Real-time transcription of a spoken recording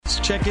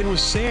check in with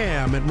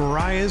Sam at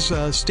Mariah's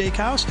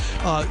Steakhouse.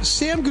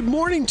 Sam, good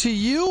morning to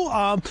you.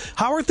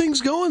 How are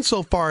things going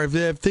so far?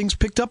 Have things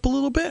picked up a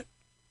little bit?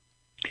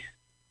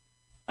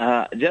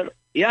 The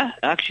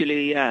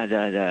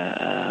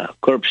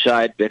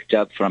curbside picked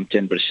up from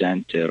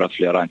 10% to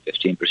roughly around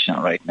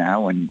 15% right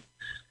now, and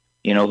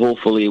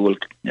hopefully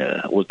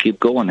we'll keep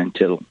going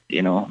until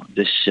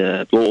this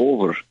blow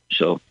over.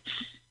 So.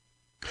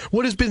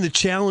 What has been the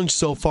challenge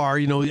so far,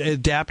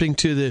 adapting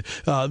to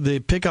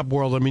the pickup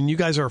world? I mean, you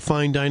guys are a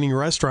fine dining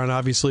restaurant.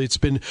 Obviously, it's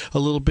been a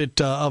little bit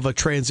of a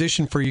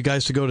transition for you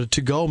guys to go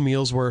to go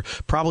meals, where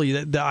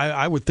probably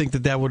I would think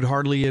that would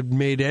hardly have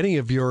made any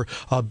of your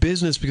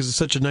business, because it's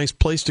such a nice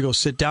place to go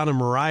sit down in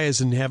Mariah's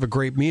and have a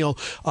great meal.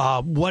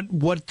 How's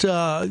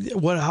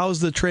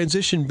the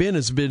transition been?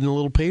 Has it been a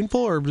little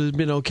painful, or has it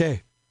been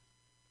okay?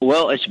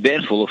 Well, it's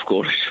painful, of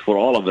course, for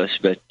all of us,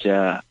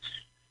 but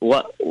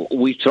what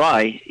we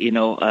try,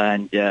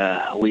 and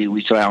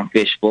we try on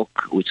Facebook.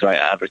 We try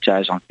to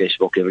advertise on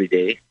Facebook every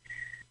day,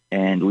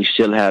 and we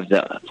still have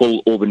the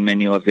full open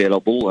menu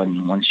available.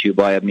 And once you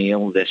buy a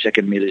meal, the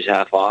second meal is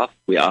half off.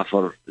 We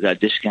offer that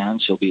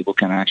discount so people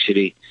can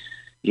actually,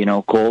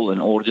 call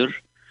and order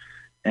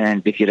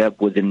and pick it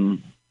up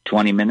within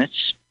 20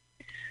 minutes.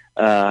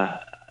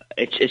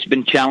 It's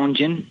been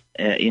challenging.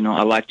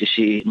 I like to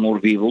see more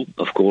people,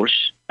 of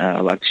course.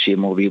 I like to see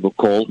more people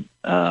call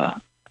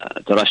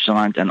the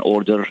restaurant and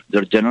order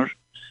their dinner.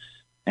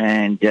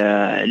 And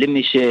let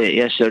me say,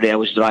 yesterday I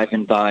was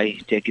driving by,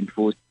 taking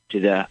food to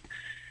the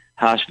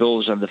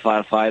hospitals and the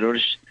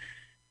firefighters,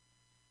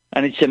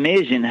 and it's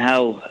amazing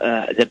how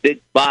the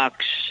big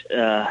box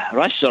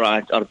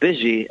restaurants are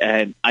busy,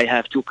 and I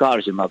have 2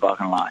 cars in my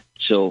parking lot.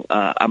 So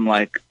I'm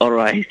like, all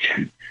right,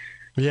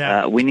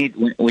 yeah, we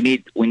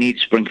need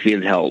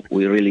Springfield help.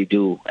 We really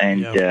do,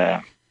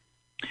 and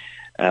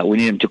we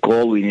need them to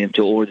call. We need them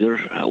to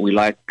order. We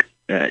like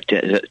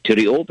to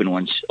reopen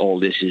once all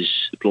this is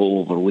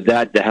blown over. With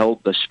that, the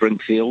help of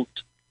Springfield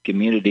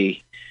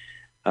community,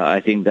 I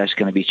think that's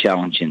going to be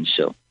challenging.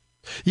 So.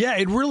 Yeah,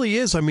 it really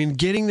is. I mean,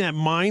 getting that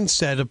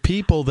mindset of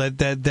people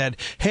that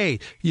hey,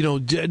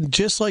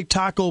 just like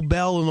Taco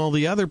Bell and all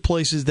the other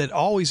places that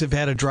always have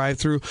had a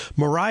drive-through,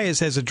 Mariah's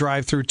has a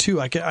drive-through too.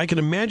 I can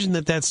imagine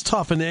that's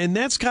tough, and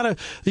that's gotta,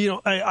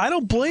 I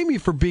don't blame you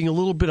for being a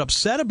little bit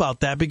upset about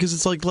that, because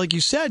it's like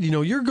you said,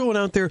 you're going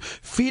out there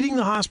feeding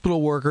the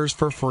hospital workers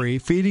for free,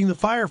 feeding the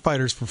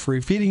firefighters for free,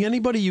 feeding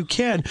anybody you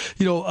can,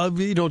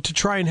 to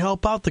try and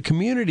help out the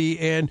community,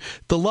 and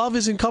the love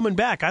isn't coming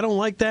back. I don't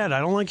like that. I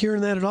don't like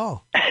hearing that at all.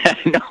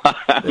 No,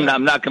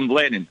 I'm not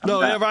complaining.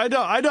 I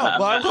know.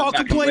 I'll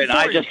complain for you.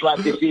 I just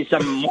like to see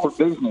some more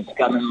business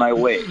coming my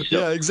way. So.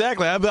 Yeah,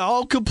 exactly.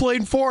 I'll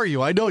complain for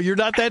you. I know you're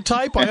not that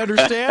type. I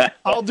understand.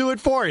 I'll do it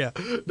for you.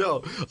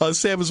 No,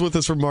 Sam is with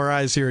us from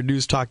Mariah's here at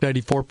News Talk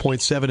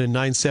 94.7 and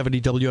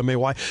 970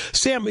 WMAY.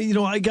 Sam,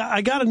 I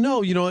got to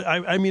know.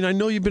 I mean, I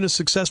know you've been a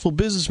successful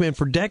businessman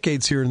for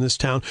decades here in this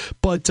town,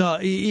 but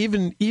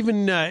even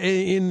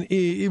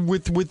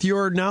with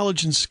your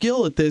knowledge and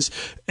skill at this,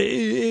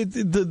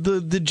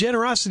 the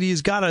generosity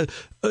has got to,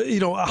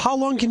 how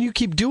long can you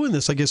keep doing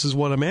this, I guess is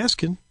what I'm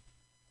asking.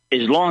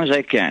 As long as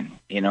I can.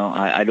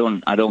 I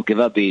don't give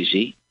up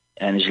easy.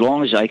 And as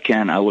long as I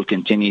can, I will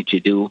continue to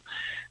do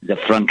the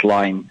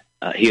frontline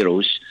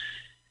heroes,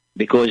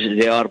 because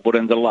they are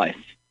putting their life,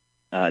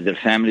 their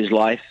family's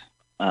life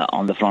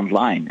on the front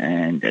line.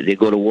 And they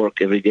go to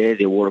work every day.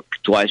 They work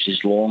twice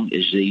as long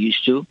as they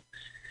used to.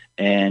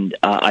 And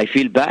I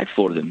feel bad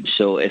for them.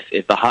 So if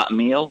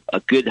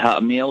a good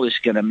hot meal is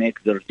going to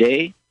make their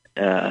day,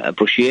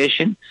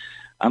 appreciation,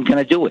 I'm going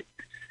to do it.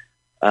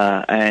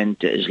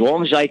 And as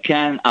long as I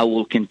can, I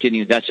will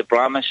continue. That's a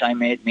promise I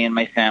made, me and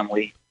my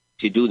family,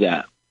 to do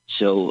that.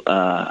 So,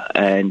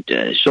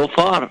 so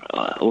far,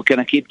 we're going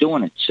to keep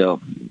doing it.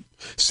 So.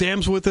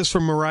 Sam's with us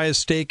from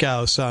Mariah's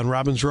Steakhouse on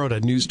Robbins Road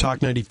at News Talk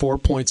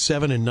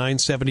 94.7 and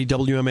 970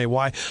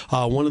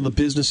 WMAY. One of the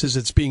businesses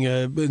that's being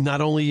not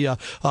only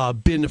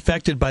been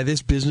affected by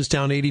this business,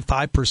 down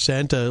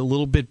 85%, a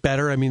little bit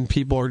better. I mean,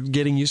 people are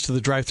getting used to the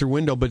drive-through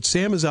window, but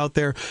Sam is out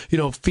there,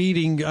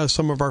 feeding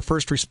some of our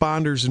first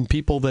responders and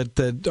people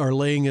that are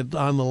laying it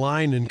on the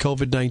line in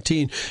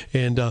COVID-19,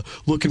 and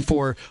looking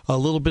for a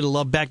little bit of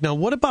love back. Now,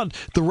 what about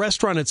the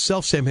restaurant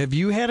itself, Sam? Have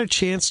you had a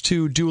chance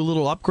to do a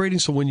little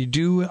upgrading, so when you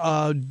do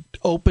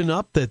open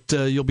up that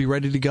you'll be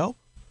ready to go?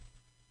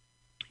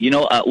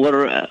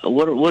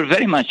 We're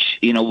very much,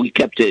 we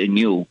kept it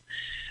new.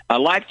 I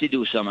like to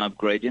do some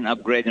upgrading.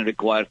 Upgrading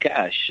require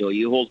cash, so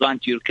you hold on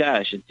to your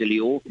cash until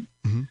you open.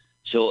 Mm-hmm.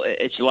 So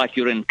it's like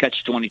you're in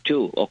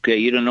catch-22. Okay,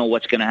 you don't know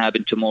what's going to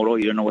happen tomorrow.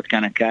 You don't know what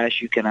kind of cash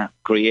you can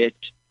create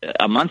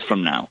a month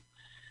from now.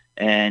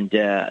 And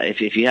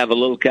if you have a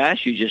little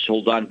cash, you just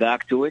hold on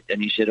back to it,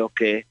 and you said,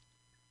 okay,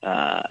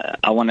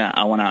 I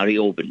wanna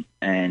reopen,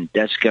 and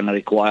that's gonna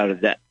require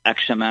that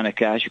X amount of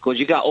cash, because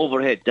you got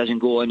overhead, doesn't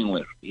go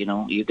anywhere.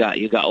 You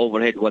got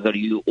overhead whether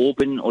you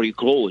open or you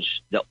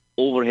close. The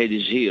overhead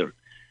is here.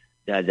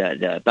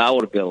 The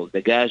power bill,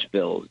 the gas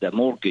bill, the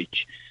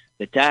mortgage,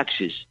 the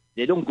taxes,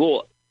 they don't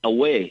go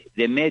away.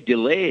 They may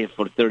delay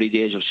for 30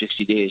 days or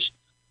 60 days,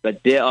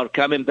 but they are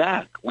coming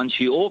back. Once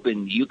you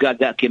open, you got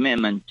that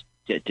commitment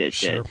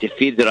to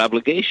feed their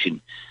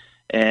obligation.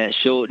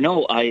 So,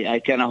 no,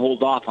 I kind of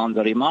hold off on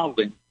the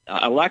remodeling.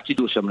 I like to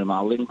do some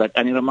remodeling, but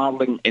any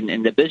remodeling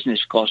in the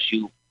business costs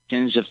you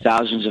tens of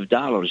thousands of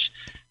dollars.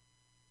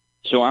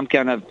 So I'm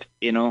kind of,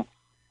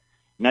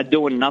 not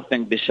doing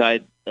nothing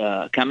beside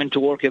coming to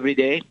work every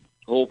day,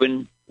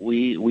 hoping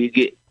we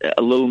get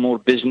a little more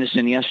business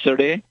than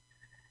yesterday,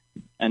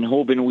 and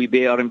hoping we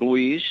pay our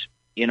employees,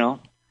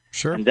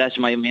 Sure. And that's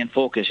my main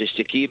focus, is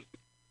to keep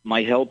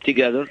my help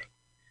together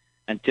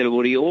until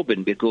we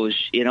reopen. Because,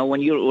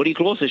 when you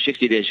close for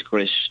 60 days,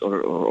 Chris,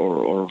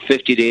 or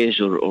 50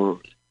 days or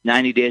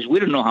 90 days, we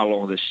don't know how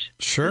long this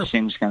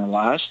thing's going to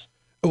last.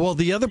 Well,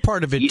 the other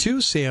part of it, too,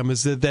 Sam,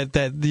 is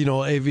that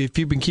if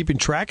you've been keeping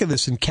track of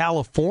this in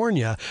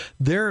California,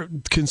 they're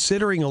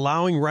considering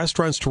allowing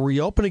restaurants to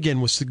reopen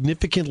again with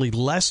significantly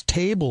less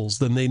tables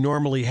than they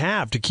normally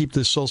have to keep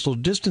the social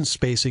distance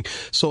spacing.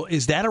 So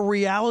is that a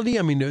reality?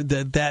 I mean,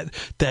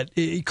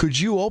 that could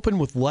you open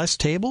with less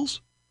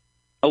tables?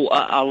 Oh,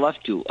 I'd love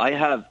to. I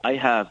have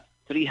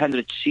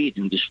 300 seats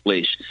in this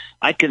place.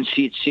 I can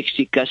seat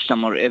 60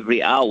 customers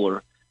every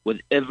hour, with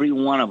every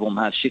one of them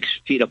have 6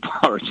 feet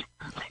apart.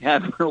 I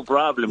have no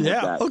problem with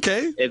that.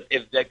 Okay.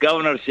 If the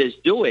governor says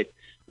do it,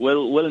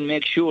 we'll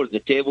make sure the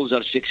tables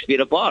are 6 feet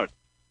apart.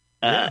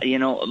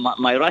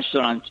 My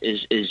restaurant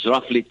is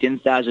roughly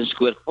 10,000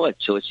 square foot,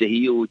 so it's a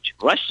huge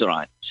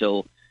restaurant.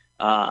 So,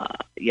 a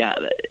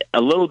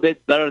little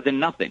bit better than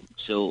nothing.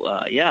 So,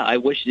 I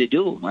wish they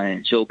do,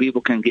 and so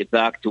people can get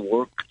back to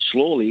work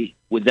slowly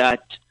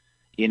without,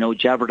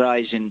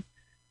 jeopardizing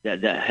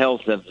the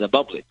health of the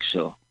public.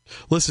 So.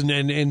 Listen,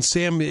 and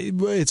Sam,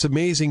 it's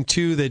amazing,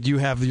 too, that you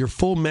have your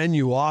full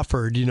menu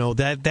offered.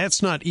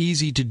 That's not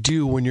easy to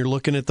do when you're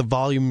looking at the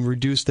volume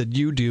reduced that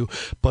you do,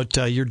 but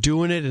you're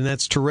doing it, and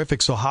that's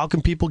terrific. So how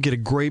can people get a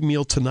great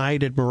meal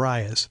tonight at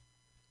Mariah's?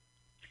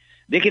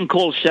 They can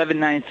call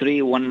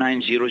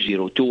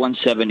 793-1900,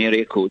 217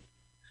 area code.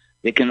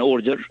 They can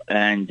order,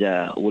 and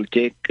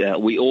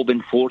we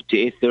open 4 to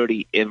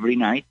 8:30 every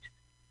night.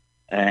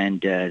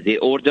 And they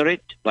order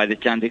it. By the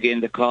time they get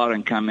in the car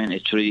and come in,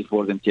 it's ready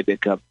for them to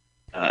pick up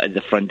at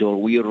the front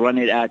door. We run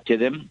it out to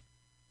them.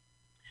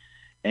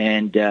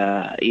 And,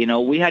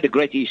 we had a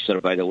great Easter,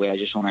 by the way. I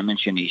just want to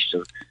mention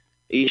Easter.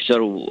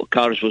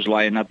 Cars was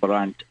lining up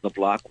around the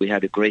block. We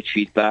had a great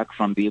feedback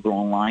from people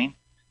online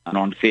and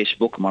on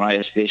Facebook,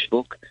 Mariah's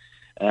Facebook.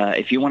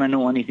 If you want to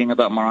know anything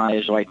about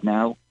Mariah's right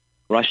now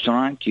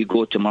restaurant, you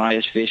go to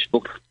Mariah's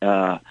Facebook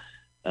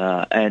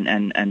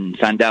and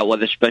find out what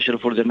the special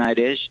for the night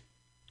is.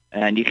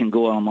 And you can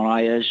go on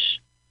Mariah's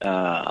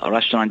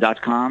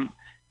restaurant.com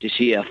to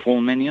see a full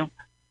menu.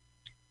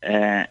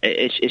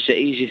 It's an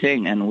easy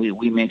thing, and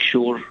we make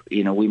sure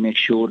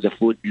the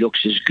food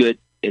looks as good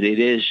as it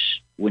is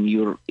when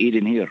you're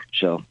eating here.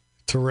 So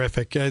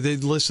terrific.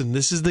 Listen,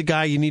 this is the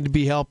guy you need to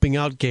be helping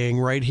out, gang,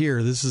 right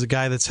here. This is a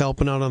guy that's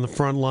helping out on the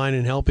front line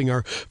and helping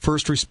our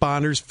first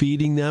responders,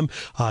 feeding them.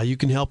 You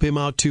can help him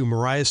out, too.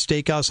 Mariah's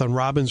Steakhouse on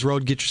Robbins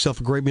Road. Get yourself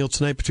a great meal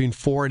tonight between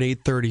 4 and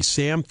 8:30.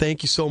 Sam,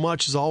 thank you so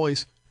much, as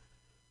always.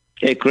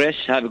 Hey, Chris,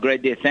 have a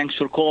great day. Thanks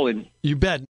for calling. You bet.